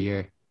 11 per 77?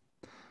 year.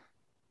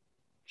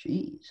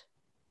 Jeez.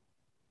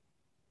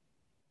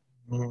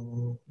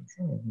 Mm.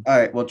 All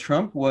right. Well,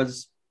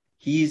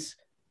 he's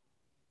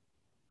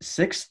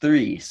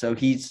 6'3", so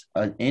he's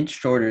an inch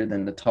shorter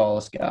than the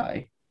tallest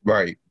guy,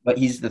 Right. but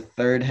he's the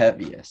third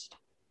heaviest.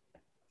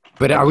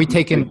 But are we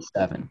taking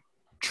 7?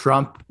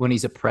 Trump when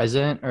he's a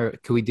president, or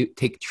could we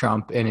take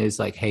Trump in his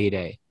like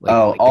heyday? Like,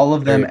 Oh, like all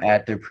of them third-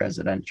 at their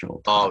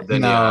presidential. Oh, time.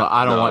 then No, yeah.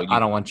 I don't No, want. I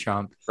don't want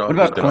Trump. Trump What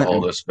about is gonna hold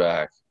Clinton? us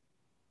back.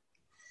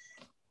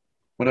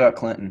 What about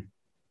Clinton?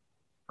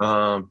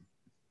 I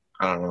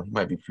don't know. He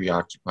might be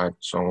preoccupied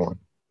with someone.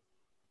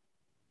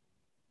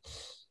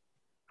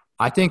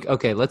 I think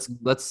okay. Let's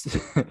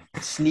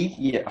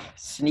Sneaky.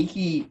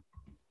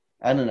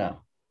 I don't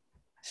know.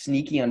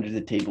 Sneaky under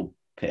the table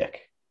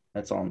pick.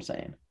 That's all I'm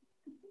saying.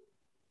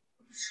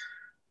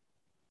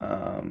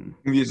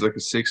 He's like a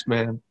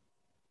 6-man.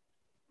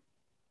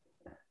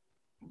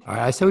 All right,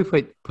 I say we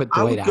put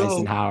I would Dwight go-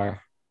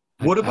 Eisenhower.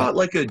 What at- about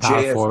like a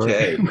power forward.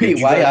 JFK? Did Wait,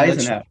 you why guys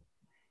mention-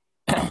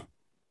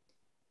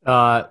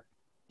 Eisenhower?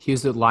 He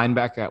was the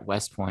linebacker at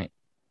West Point.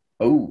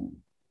 Oh,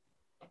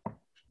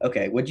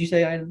 Okay, what'd you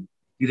say, Item?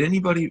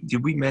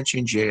 Did we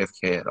mention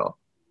JFK at all?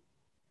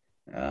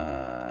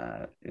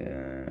 Uh,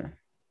 uh,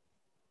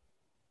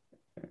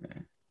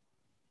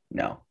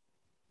 no.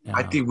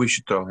 I No. think we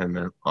should throw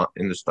him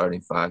in the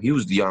starting five. He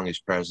was the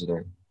youngest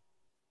president.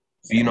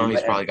 So, Yeah, he he's might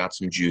have probably got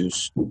some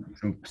juice.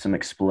 some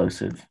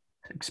explosiveness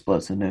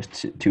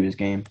to his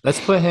game. Let's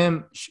put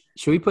him.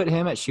 Should we put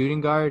him at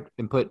shooting guard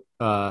and put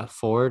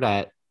Ford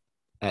at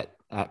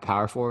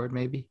power forward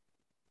maybe,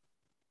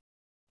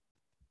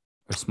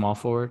 or small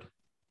forward?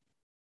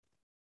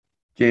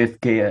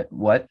 JFK at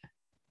what?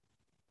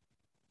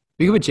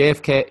 We could put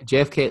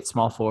JFK at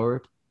small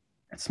forward.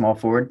 At small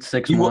forward,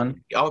 He wa- 6'1".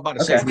 I was about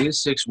to Okay. say he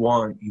is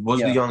 6'1". He was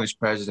the Yeah. youngest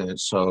president,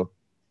 so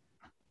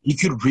he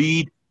could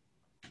read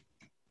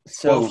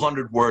So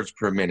 1,200 words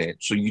per minute.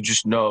 So you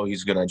just know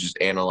he's gonna just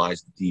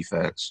analyze the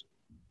defense.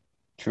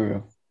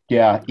 true.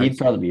 Yeah, he'd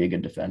probably be a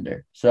good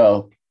defender.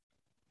 So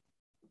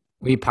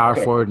We need power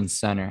Okay. forward and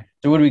center.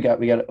 what do we got?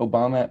 We got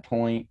Obama at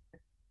point,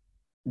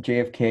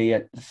 JFK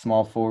at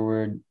small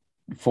forward,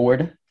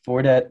 Ford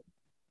at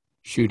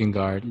Shooting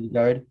guard.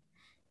 guard.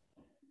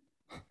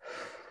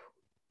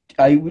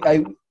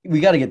 We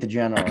got to get the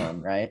general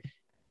on, right?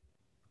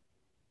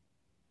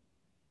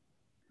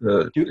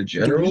 The Do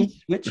general?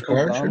 we switch The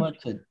commander? Obama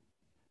to?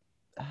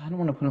 I don't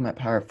want to put him at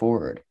power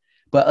forward,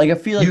 but like I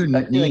feel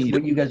like need-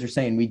 what you guys are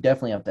saying, we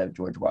definitely have to have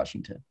George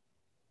Washington.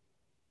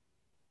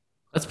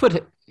 Let's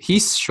put.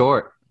 He's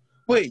short.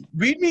 Wait,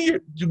 read me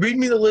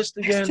the list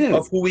again 6'2".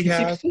 of who we He's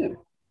have. 6'2".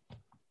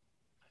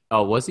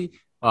 Oh, was he?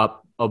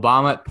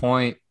 Obama at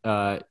point.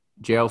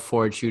 Gerald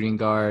Ford shooting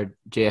guard.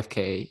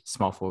 JFK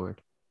small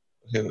forward.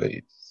 Okay,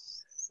 wait.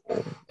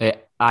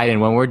 Hey, Aiden,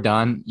 when we're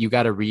done, you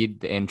got to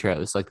read the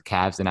intros like the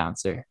Cavs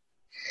announcer.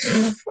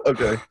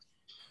 Okay.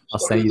 I'll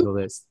send you the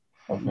list.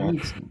 Okay.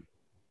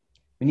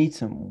 We need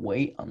some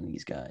weight on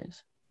these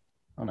guys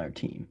on our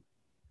team.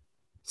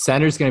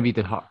 Center's gonna be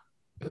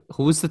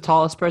who's the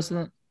tallest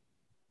president?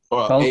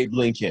 Well, Abe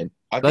Lincoln.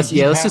 Let's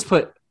just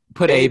put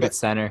Abe Abe at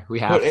center. We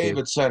have put Abe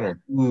to. at center.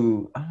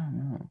 Ooh, I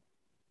don't know.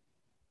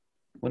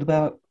 What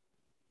about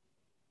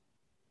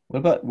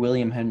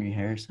William Henry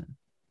Harrison?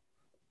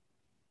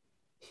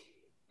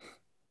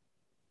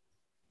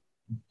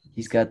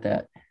 He's got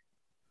that.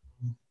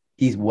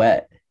 He's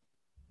wet.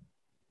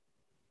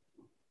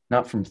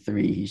 Not from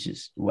three. He's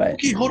just wet.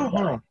 Okay, hold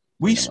on.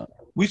 We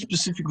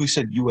specifically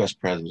said U.S.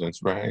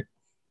 presidents, right?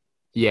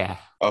 Yeah.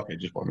 Okay,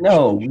 just one.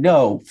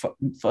 No,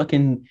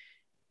 fucking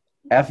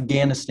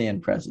Afghanistan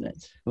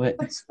president. What?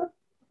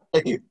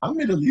 Hey, I'm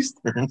Middle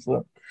Eastern,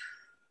 so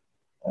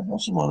I know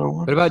some other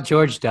ones. What about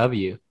George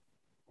W?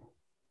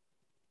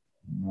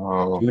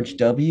 No. George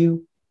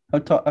W.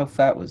 How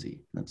fat was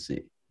he? Let's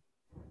see.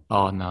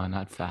 Oh no,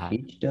 not fat.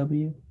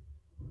 HW.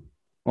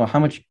 Well, how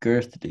much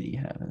girth did he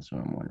have? That's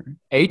what I'm wondering.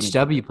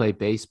 HW played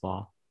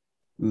baseball.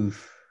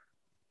 Oof.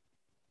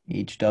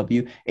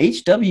 HW.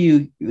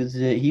 HW was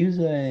he was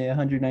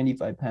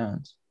 195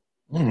 pounds.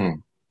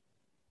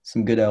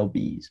 Some good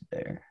lbs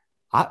there.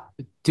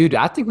 Dude,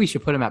 I think we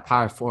should put him at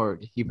power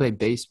forward. He played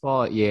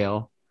baseball at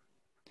Yale.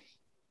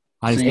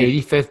 On his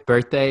 85th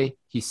birthday,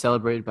 he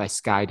celebrated by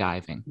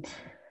skydiving.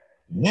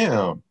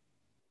 Yeah.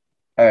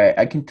 All right,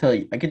 I can tell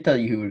you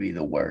who would be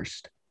the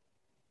worst.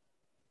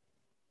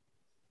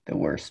 The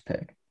worst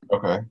pick.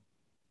 Okay.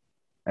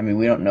 I mean,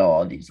 we don't know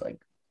all these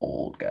like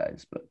old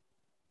guys, but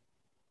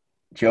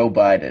Joe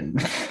Biden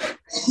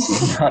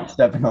not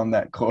stepping on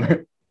that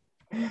court.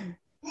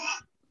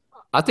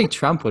 I think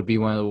Trump would be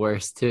one of the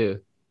worst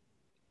too.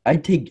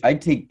 I'd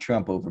take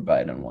Trump over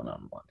Biden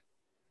one-on-one.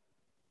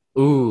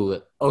 Ooh,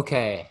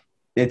 okay.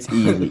 It's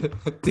easy.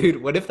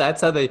 Dude, what if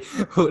that's how they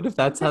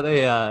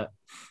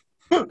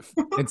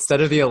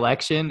instead of the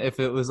election, if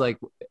it was like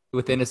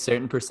within a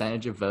certain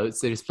percentage of votes,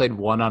 they just played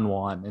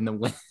one-on-one and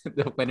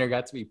the winner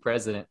got to be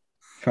president.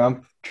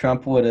 Trump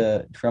would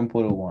have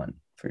won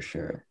for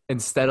sure.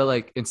 Instead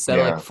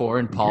of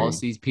foreign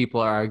policies, people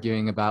are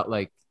arguing about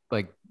like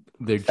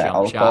their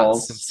Foul jump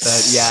calls. shots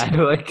instead.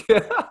 Yeah, like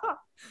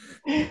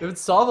it would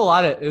solve a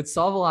lot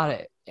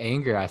of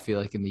anger, I feel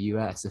like, in the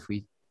US if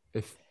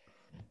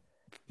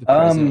the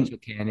presidential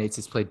candidates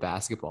just played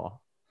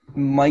basketball.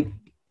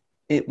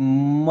 It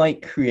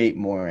might create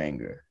more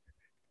anger.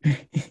 Dude,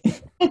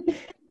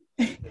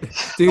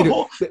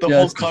 the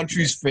whole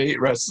country's fate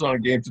rests on a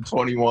game to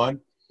 21.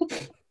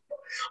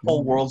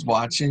 Whole world's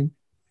watching.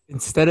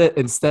 Instead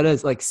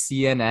of like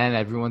CNN,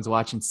 everyone's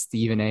watching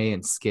Stephen A.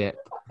 and Skip.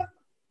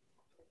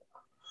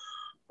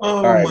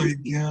 Oh right. my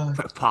god.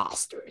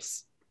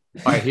 Preposterous.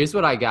 All right, here's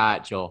what I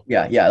got, Joel.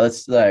 Yeah.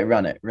 Let's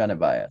run it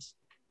by us.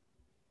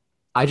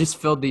 I just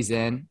filled these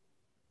in.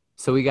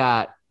 So we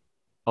got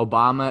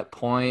Obama at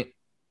point,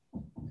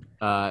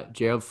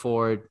 Gerald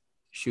Ford,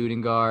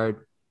 shooting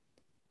guard,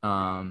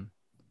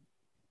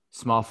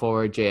 small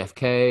forward,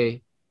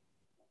 JFK,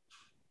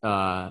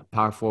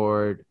 power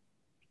forward,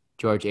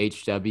 George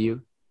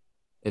H.W.,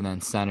 and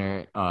then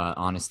center,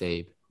 Honest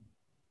Abe.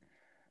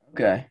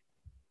 Okay.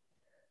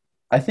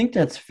 I think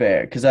that's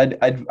fair because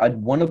I'd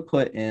want to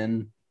put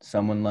in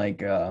someone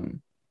like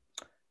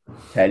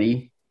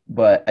Teddy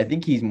but I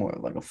think he's more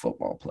like a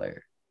football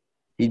player.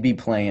 He'd be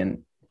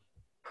playing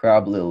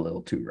probably a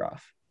little too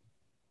rough.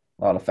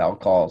 A lot of foul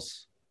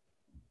calls.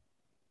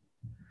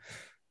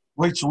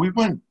 Wait, so we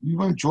went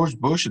George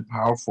Bush at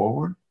power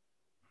forward?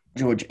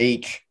 George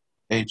H.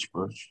 H.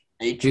 Bush.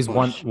 H. He's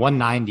Bush.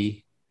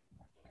 190.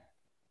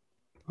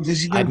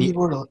 Is he I gonna be need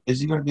able to? Is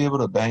he gonna be able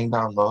to bang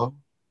down low?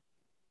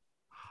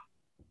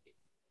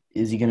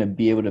 Is he gonna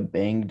be able to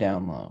bang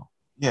down low?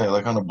 Yeah,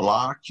 like on the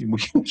block. Can we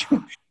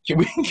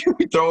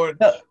throw it?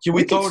 No, Can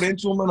we we could throw it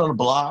into him on the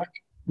block?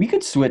 We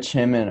could switch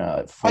him in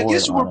a I forward.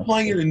 guess if we're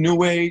playing in honestly. a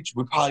new age,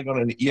 we're probably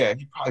gonna. Yeah,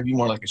 he'd probably be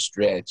more like a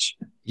stretch.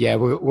 Yeah,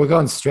 we're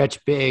going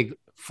stretch big,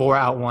 4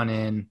 out, 1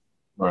 in.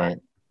 Right.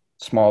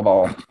 Small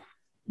ball.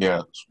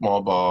 Yeah.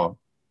 Small ball.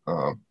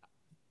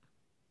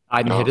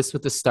 I'd No. hit us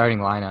with the starting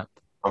lineup.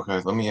 Okay.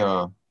 Let me.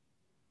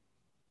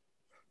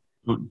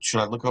 Should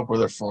I look up where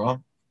they're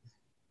from?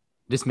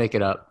 Just make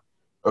it up.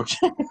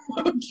 Okay.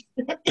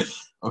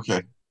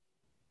 Okay.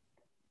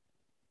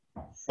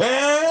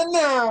 And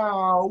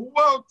now,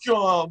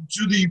 welcome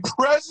to the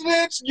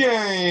President's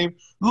Game,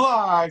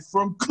 live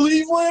from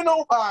Cleveland,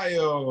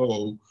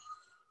 Ohio.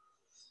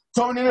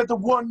 Coming in at the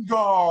 1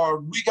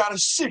 guard, we got a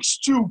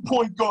 6'2"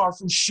 point guard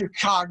from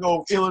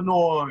Chicago,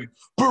 Illinois,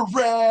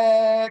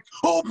 Barack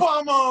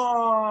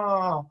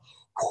Obama.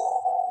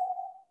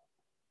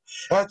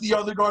 At the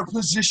other guard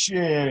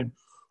position,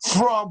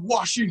 from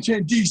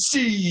Washington,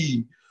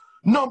 D.C.,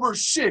 number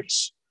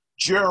 6,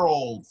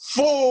 Gerald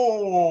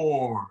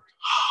Ford.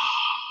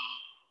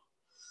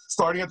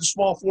 Starting at the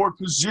small forward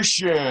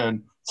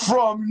position,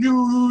 from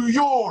New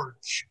York,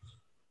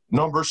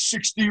 number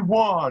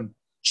 61,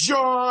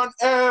 John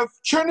F.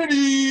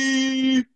 Kennedy.